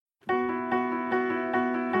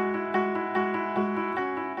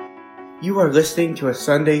You are listening to a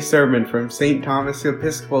Sunday sermon from St. Thomas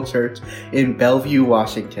Episcopal Church in Bellevue,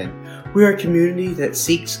 Washington. We are a community that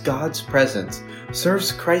seeks God's presence,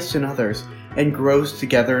 serves Christ and others, and grows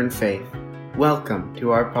together in faith. Welcome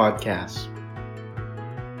to our podcast.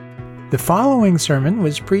 The following sermon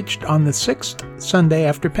was preached on the 6th Sunday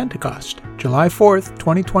after Pentecost, July 4th,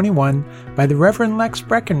 2021, by the Reverend Lex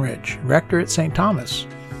Breckenridge, rector at St. Thomas.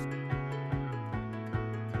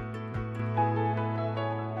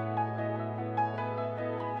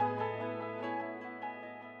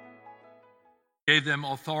 Gave them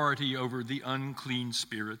authority over the unclean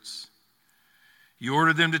spirits. He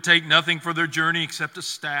ordered them to take nothing for their journey except a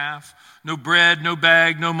staff, no bread, no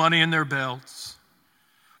bag, no money in their belts,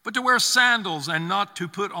 but to wear sandals and not to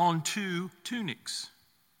put on 2 tunics.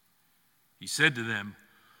 He said to them,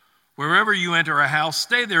 "Wherever you enter a house,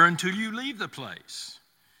 stay there until you leave the place.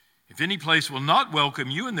 If any place will not welcome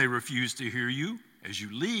you and they refuse to hear you, as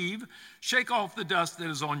you leave, shake off the dust that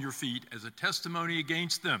is on your feet as a testimony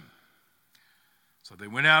against them." So they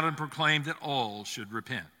went out and proclaimed that all should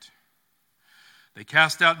repent. They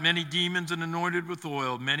cast out many demons and anointed with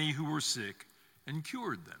oil many who were sick and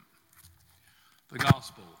cured them. The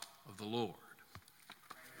gospel of the Lord.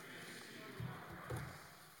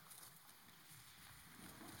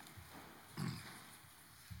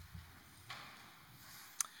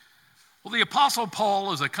 Well, the Apostle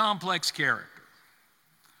Paul is a complex character,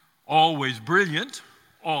 always brilliant,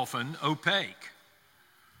 often opaque.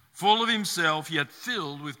 Full of himself, yet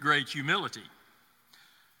filled with great humility.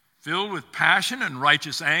 Filled with passion and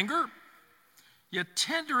righteous anger, yet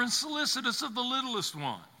tender and solicitous of the littlest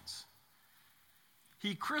ones.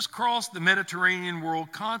 He crisscrossed the Mediterranean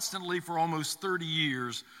world constantly for almost 30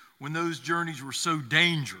 years when those journeys were so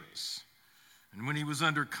dangerous, and when he was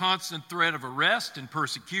under constant threat of arrest and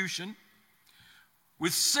persecution,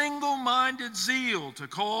 with single-minded zeal to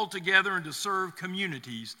call together and to serve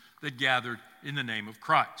communities that gathered in the name of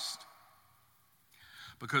Christ.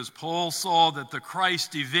 Because Paul saw that the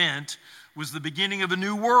Christ event was the beginning of a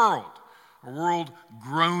new world, a world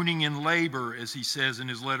groaning in labor, as he says in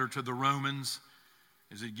his letter to the Romans,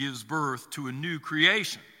 as it gives birth to a new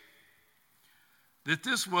creation. That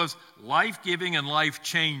this was life-giving and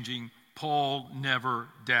life-changing, Paul never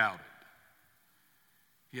doubted.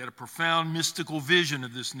 He had a profound mystical vision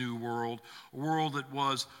of this new world, a world that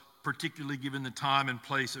was, particularly given the time and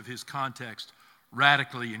place of his context,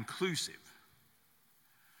 radically inclusive.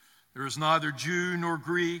 There is neither Jew nor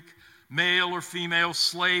Greek, male or female,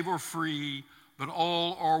 slave or free, but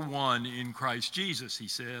all are one in Christ Jesus, he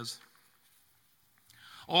says.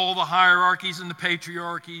 All the hierarchies and the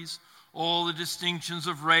patriarchies, all the distinctions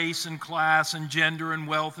of race and class and gender and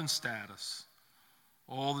wealth and status,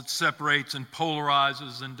 all that separates and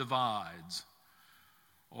polarizes and divides,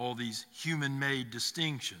 all these human-made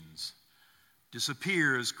distinctions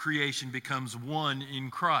disappear as creation becomes one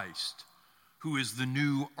in Christ, who is the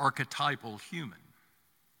new archetypal human.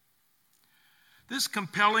 This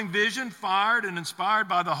compelling vision, fired and inspired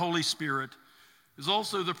by the Holy Spirit, is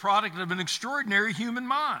also the product of an extraordinary human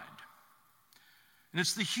mind. And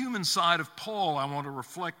it's the human side of Paul I want to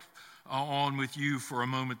reflect on with you for a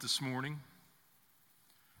moment this morning.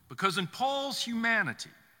 Because in Paul's humanity,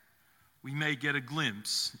 we may get a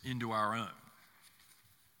glimpse into our own.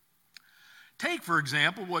 Take, for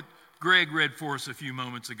example, what Greg read for us a few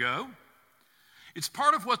moments ago. It's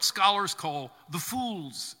part of what scholars call the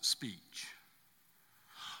fool's speech.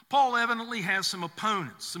 Paul evidently has some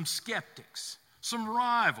opponents, some skeptics, some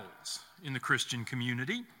rivals in the Christian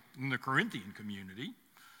community, in the Corinthian community.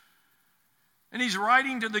 And he's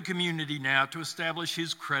writing to the community now to establish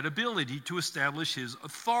his credibility, to establish his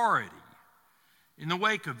authority in the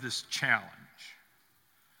wake of this challenge.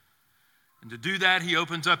 And to do that, he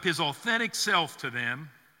opens up his authentic self to them.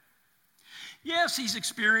 Yes, he's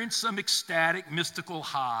experienced some ecstatic, mystical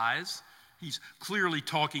highs. He's clearly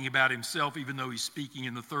talking about himself, even though he's speaking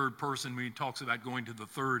in the third person when he talks about going to the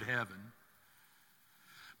third heaven.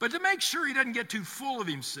 But to make sure he doesn't get too full of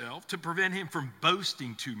himself, to prevent him from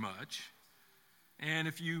boasting too much, and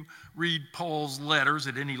if you read Paul's letters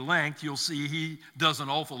at any length, you'll see he does an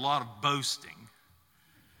awful lot of boasting.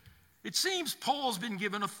 It seems Paul's been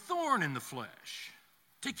given a thorn in the flesh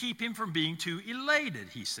to keep him from being too elated,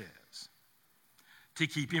 he says, to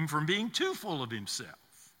keep him from being too full of himself.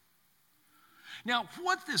 Now,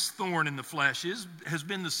 what this thorn in the flesh is has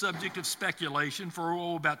been the subject of speculation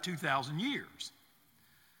for about 2,000 years.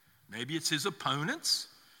 Maybe it's his opponents.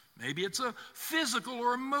 Maybe it's a physical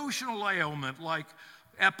or emotional ailment like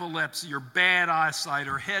epilepsy or bad eyesight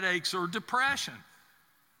or headaches or depression.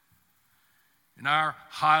 In our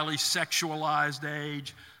highly sexualized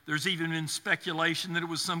age, There's even been speculation that it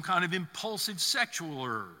was some kind of impulsive sexual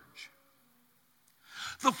urge.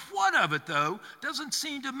 The what of it, though, doesn't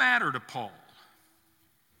seem to matter to Paul.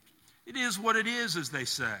 It is what it is, as they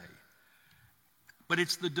say. But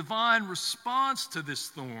it's the divine response to this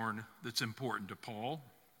thorn that's important to Paul.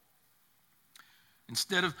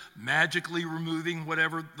 Instead of magically removing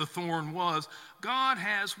whatever the thorn was, God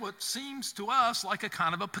has what seems to us like a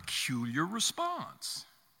kind of a peculiar response.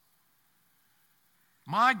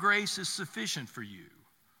 My grace is sufficient for you,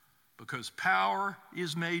 because power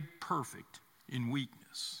is made perfect in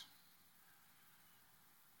weakness.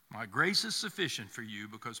 My grace is sufficient for you,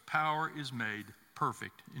 because power is made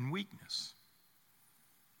perfect in weakness.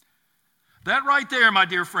 That right there, my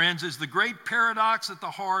dear friends, is the great paradox at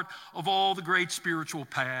the heart of all the great spiritual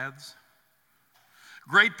paths.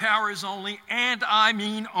 Great power is only, and I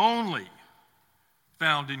mean only,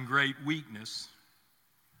 found in great weakness,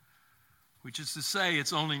 which is to say,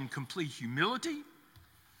 it's only in complete humility,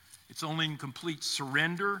 it's only in complete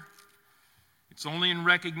surrender, it's only in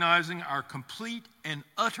recognizing our complete and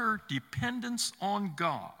utter dependence on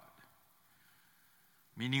God.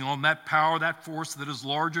 Meaning on that power, that force that is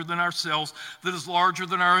larger than ourselves, that is larger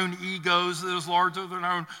than our own egos, that is larger than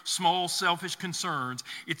our own small selfish concerns.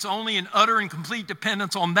 It's only in utter and complete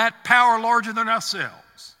dependence on that power larger than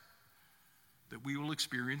ourselves that we will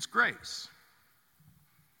experience grace.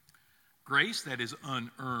 Grace that is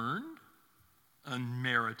unearned,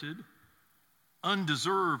 unmerited,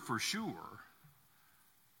 undeserved for sure,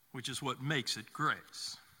 which is what makes it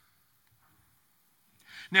grace.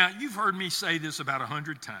 Now, you've heard me say this about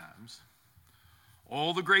 100 times.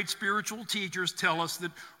 All the great spiritual teachers tell us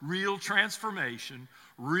that real transformation,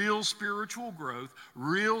 real spiritual growth,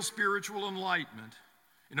 real spiritual enlightenment,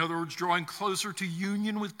 in other words, drawing closer to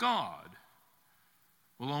union with God,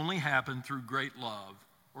 will only happen through great love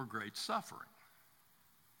or great suffering.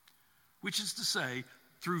 Which is to say,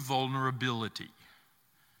 through vulnerability,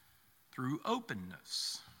 through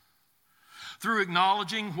openness, through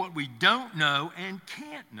acknowledging what we don't know and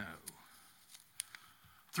can't know,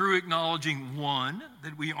 through acknowledging, one,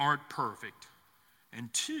 that we aren't perfect,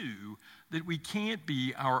 and two, that we can't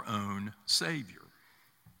be our own Savior.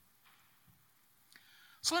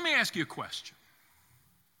 So let me ask you a question.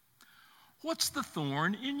 What's the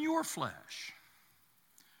thorn in your flesh?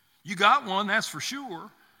 You got one, that's for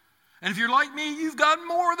sure. And if you're like me, you've got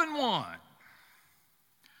more than one.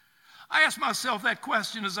 I asked myself that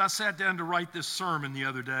question as I sat down to write this sermon the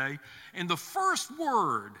other day, and the first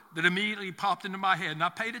word that immediately popped into my head, and I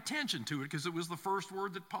paid attention to it because it was the first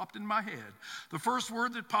word that popped in my head. The first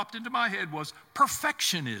word that popped into my head was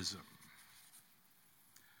perfectionism.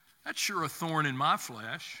 That's sure a thorn in my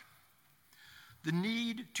flesh. The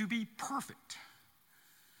need to be perfect.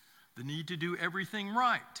 The need to do everything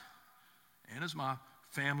right. And as my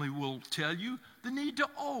family will tell you, the need to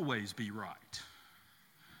always be right.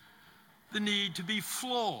 The need to be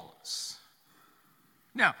flawless.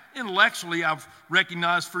 Now, intellectually, I've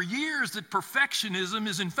recognized for years that perfectionism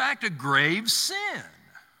is in fact a grave sin.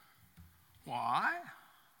 Why?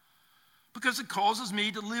 Because it causes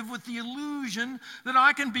me to live with the illusion that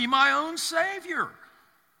I can be my own Savior.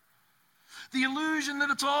 The illusion that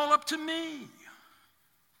it's all up to me.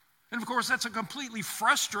 And of course, that's a completely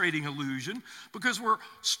frustrating illusion because we're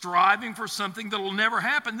striving for something that will never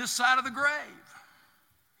happen this side of the grave.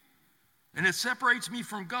 And it separates me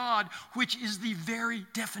from God, which is the very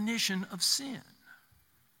definition of sin.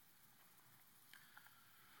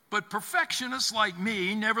 But perfectionists like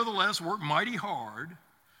me, nevertheless, work mighty hard,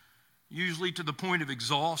 usually to the point of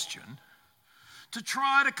exhaustion, to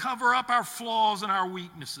try to cover up our flaws and our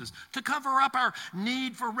weaknesses, to cover up our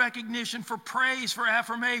need for recognition, for praise, for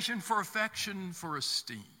affirmation, for affection, for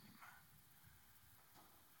esteem.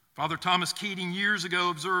 Father Thomas Keating years ago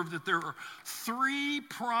observed that there are 3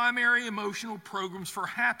 primary emotional programs for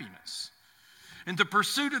happiness. And the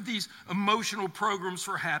pursuit of these emotional programs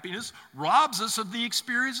for happiness robs us of the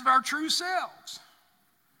experience of our true selves.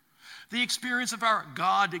 The experience of our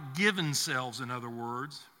God-given selves, in other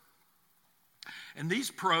words. And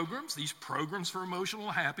these programs for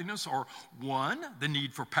emotional happiness are 1, the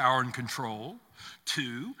need for power and control,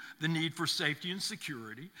 2, the need for safety and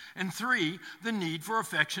security, and 3, the need for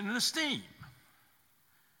affection and esteem.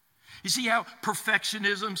 You see how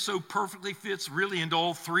perfectionism so perfectly fits really into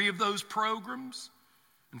all 3 of those programs?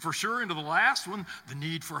 And for sure into the last one, the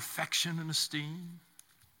need for affection and esteem.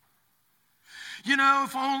 You know,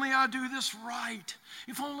 if only I do this right,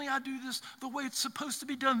 if only I do this the way it's supposed to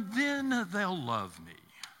be done, then they'll love me.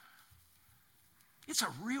 It's a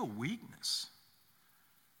real weakness.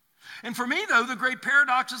 And for me, though, the great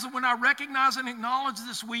paradox is that when I recognize and acknowledge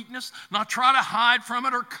this weakness, not try to hide from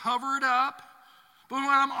it or cover it up, but when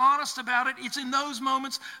I'm honest about it, it's in those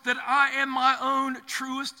moments that I am my own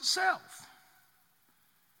truest self.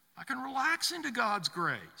 I can relax into God's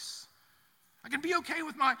grace. I can be okay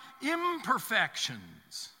with my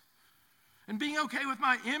imperfections. And being okay with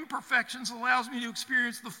my imperfections allows me to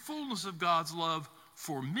experience the fullness of God's love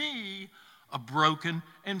for me, a broken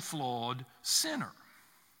and flawed sinner.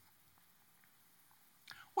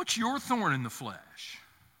 What's your thorn in the flesh?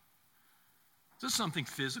 Is it something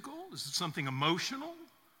physical? Is it something emotional?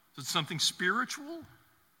 Is it something spiritual?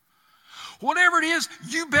 Whatever it is,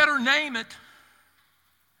 you better name it.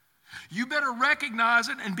 You better recognize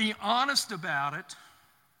it and be honest about it.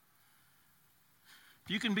 If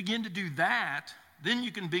you can begin to do that, then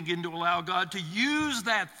you can begin to allow God to use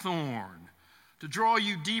that thorn to draw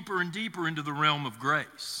you deeper and deeper into the realm of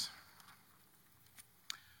grace.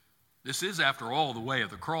 This is, after all, the way of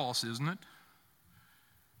the cross, isn't it?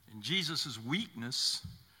 In Jesus' weakness,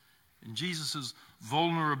 in Jesus'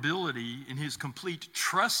 vulnerability, in his complete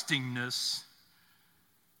trustingness,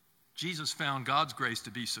 Jesus found God's grace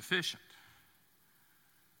to be sufficient.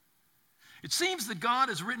 It seems that God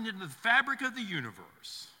has written into the fabric of the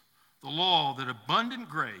universe the law that abundant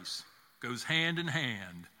grace goes hand in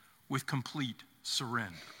hand with complete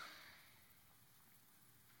surrender.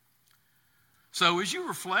 So as you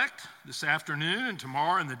reflect this afternoon and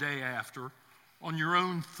tomorrow and the day after on your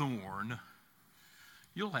own thorn,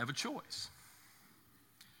 you'll have a choice.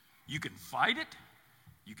 You can fight it,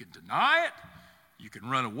 you can deny it, you can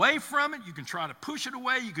run away from it, you can try to push it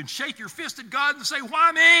away, you can shake your fist at God and say,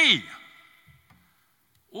 "Why me?"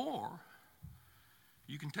 Or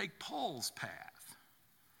you can take Paul's path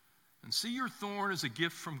and see your thorn as a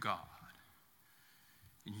gift from God.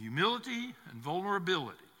 In humility and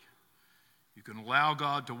vulnerability, you can allow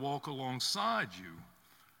God to walk alongside you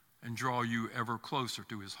and draw you ever closer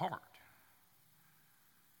to his heart.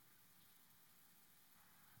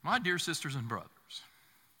 My dear sisters and brothers,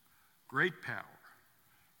 great power,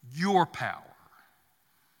 your power,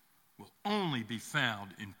 will only be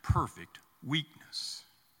found in perfect weakness.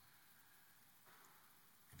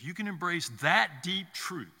 If you can embrace that deep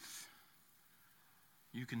truth,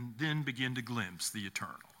 you can then begin to glimpse the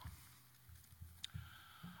eternal.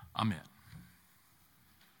 Amen.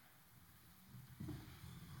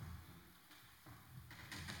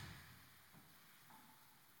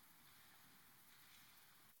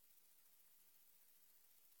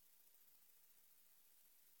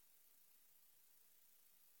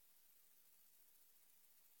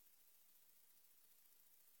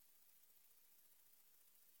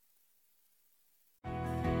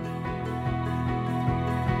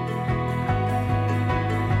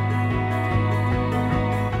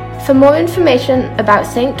 For more information about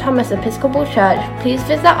St. Thomas Episcopal Church, please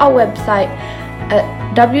visit our website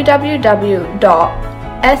at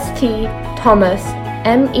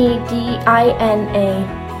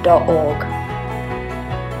www.stthomasmedina.org.